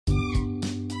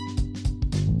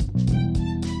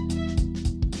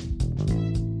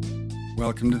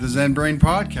Welcome to the Zen Brain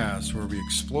Podcast, where we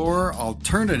explore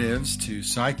alternatives to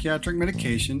psychiatric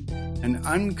medication and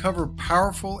uncover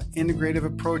powerful integrative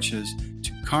approaches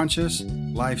to conscious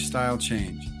lifestyle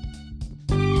change.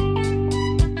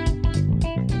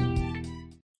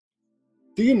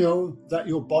 Do you know that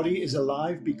your body is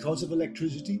alive because of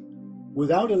electricity?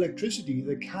 Without electricity,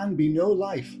 there can be no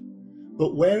life.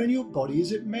 But where in your body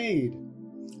is it made?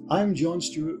 I'm John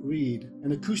Stuart Reid,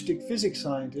 an acoustic physics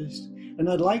scientist, and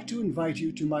I'd like to invite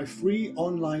you to my free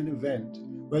online event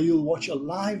where you'll watch a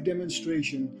live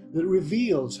demonstration that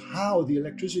reveals how the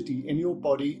electricity in your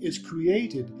body is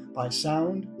created by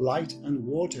sound, light, and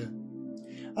water.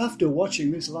 After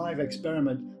watching this live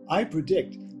experiment, I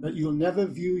predict that you'll never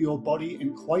view your body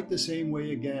in quite the same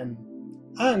way again.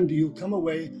 And you'll come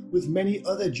away with many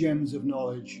other gems of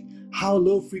knowledge. How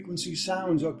low-frequency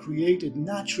sounds are created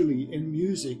naturally in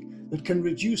music that can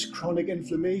reduce chronic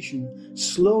inflammation,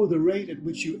 slow the rate at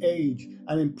which you age,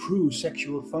 and improve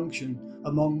sexual function,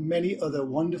 among many other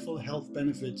wonderful health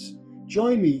benefits.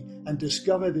 Join me and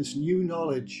discover this new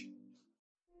knowledge.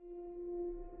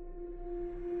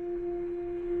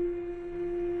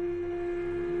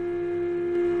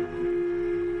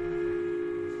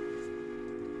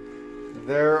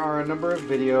 There are a number of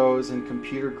videos and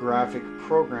computer graphic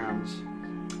programs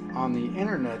on the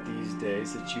internet these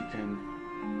days that you can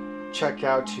check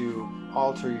out to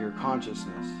alter your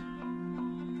consciousness.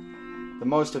 The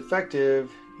most effective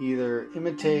either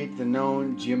imitate the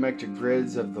known geometric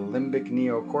grids of the limbic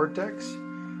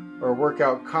neocortex or work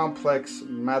out complex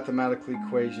mathematical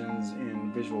equations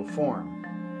in visual form.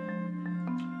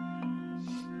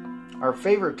 Our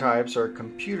favorite types are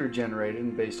computer generated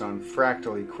and based on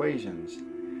fractal equations.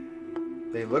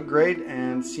 They look great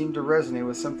and seem to resonate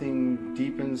with something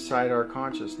deep inside our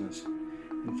consciousness.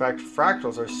 In fact,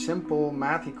 fractals are simple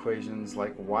math equations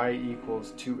like y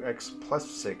equals 2x plus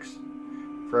 6.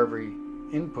 For every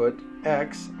input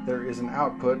x, there is an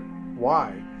output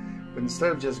y. But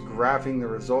instead of just graphing the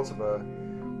results of a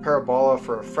parabola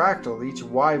for a fractal, each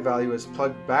y value is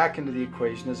plugged back into the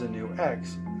equation as a new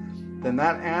x. Then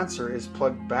that answer is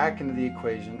plugged back into the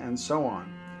equation, and so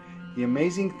on. The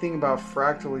amazing thing about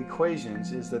fractal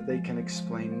equations is that they can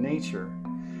explain nature.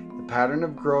 The pattern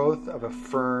of growth of a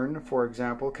fern, for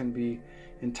example, can be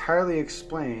entirely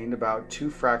explained about two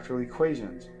fractal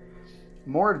equations.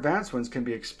 More advanced ones can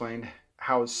be explained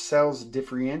how cells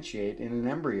differentiate in an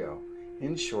embryo.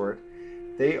 In short,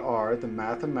 they are the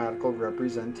mathematical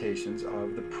representations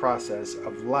of the process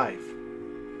of life.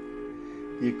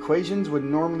 The equations would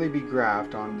normally be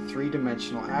graphed on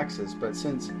three-dimensional axes, but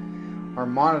since our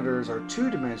monitors are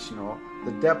two-dimensional,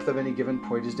 the depth of any given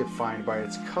point is defined by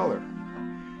its color.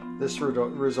 This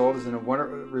results in a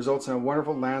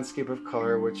wonderful landscape of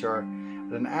color, which are at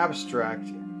an abstract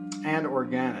and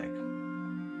organic.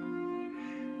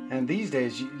 And these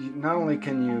days, not only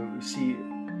can you see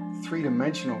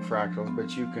three-dimensional fractals,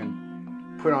 but you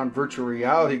can put on virtual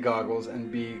reality goggles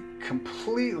and be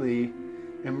completely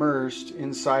immersed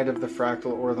inside of the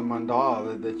fractal or the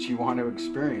mandala that you want to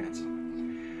experience.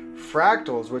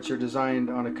 Fractals, which are designed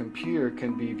on a computer,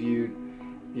 can be viewed,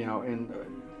 in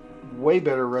way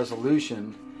better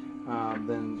resolution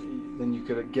than you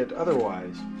could get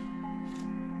otherwise.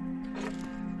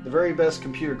 The very best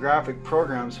computer graphic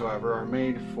programs, however, are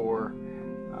made for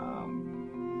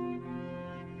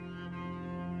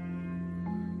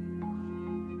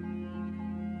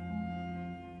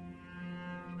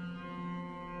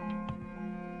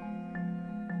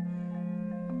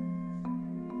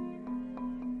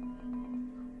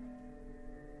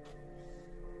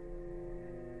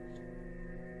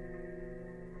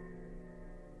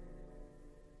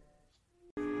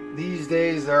These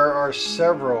days there are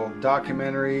several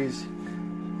documentaries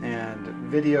and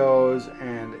videos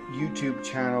and YouTube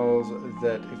channels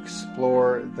that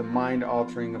explore the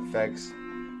mind-altering effects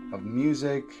of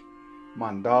music,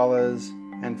 mandalas,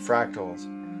 and fractals.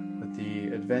 With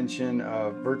the invention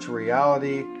of virtual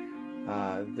reality,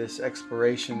 this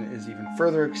exploration is even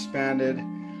further expanded,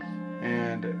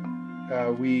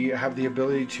 and we have the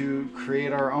ability to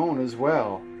create our own as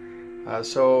well.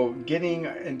 So getting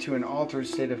into an altered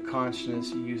state of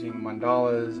consciousness using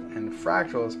mandalas and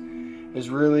fractals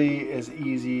is really as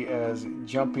easy as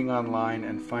jumping online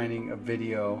and finding a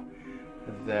video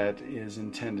that is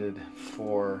intended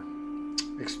for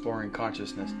exploring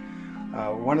consciousness.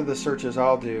 One of the searches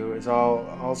I'll do is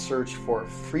I'll search for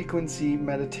frequency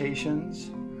meditations,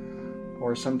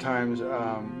 or sometimes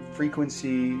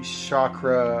frequency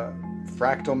chakra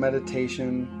fractal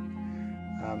meditation.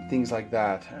 Things like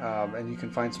that, and you can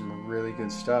find some really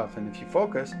good stuff. And if you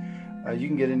focus, you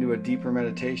can get into a deeper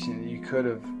meditation that you could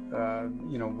have,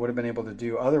 would have been able to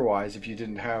do otherwise if you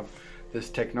didn't have this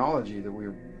technology that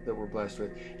we're blessed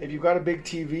with. If you've got a big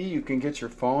TV, you can get your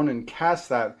phone and cast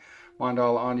that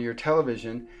mandala onto your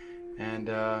television, and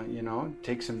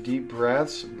take some deep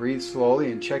breaths, breathe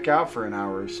slowly, and check out for an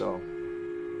hour or so.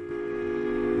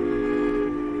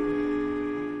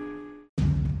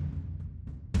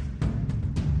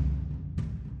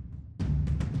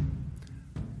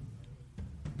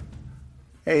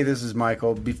 Hey, this is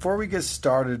Michael. Before we get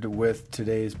started with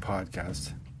today's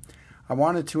podcast, I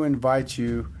wanted to invite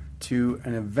you to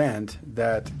an event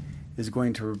that is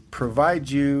going to provide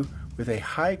you with a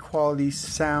high-quality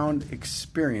sound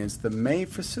experience that may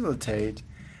facilitate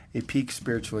a peak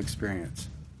spiritual experience.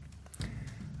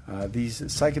 These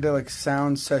psychedelic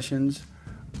sound sessions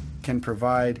can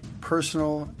provide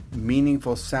personal,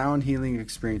 meaningful sound healing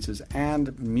experiences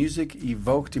and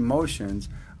music-evoked emotions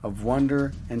of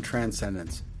wonder and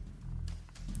transcendence.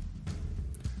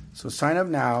 So sign up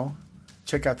now.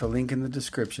 Check out the link in the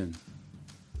description.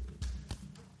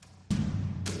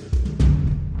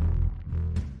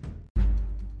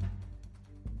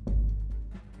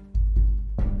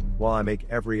 While I make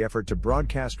every effort to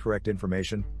broadcast correct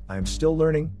information, I am still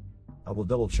learning. I will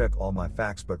double-check all my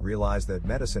facts but realize that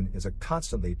medicine is a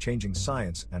constantly changing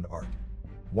science and art.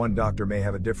 One doctor may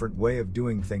have a different way of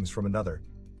doing things from another.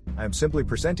 I am simply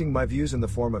presenting my views in the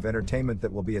form of entertainment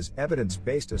that will be as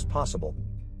evidence-based as possible.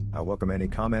 I welcome any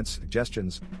comments,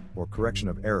 suggestions, or correction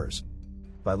of errors.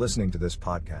 By listening to this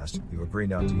podcast, you agree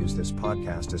not to use this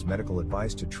podcast as medical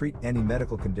advice to treat any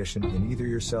medical condition in either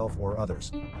yourself or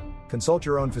others. Consult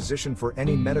your own physician for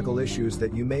any medical issues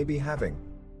that you may be having.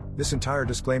 This entire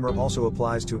disclaimer also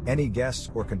applies to any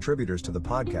guests or contributors to the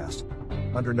podcast.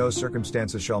 Under no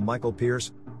circumstances shall Michael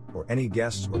Pierce, or any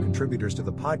guests or contributors to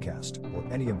the podcast,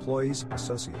 or any employees,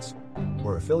 associates,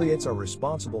 or affiliates are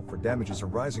responsible for damages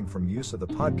arising from use of the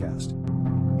podcast.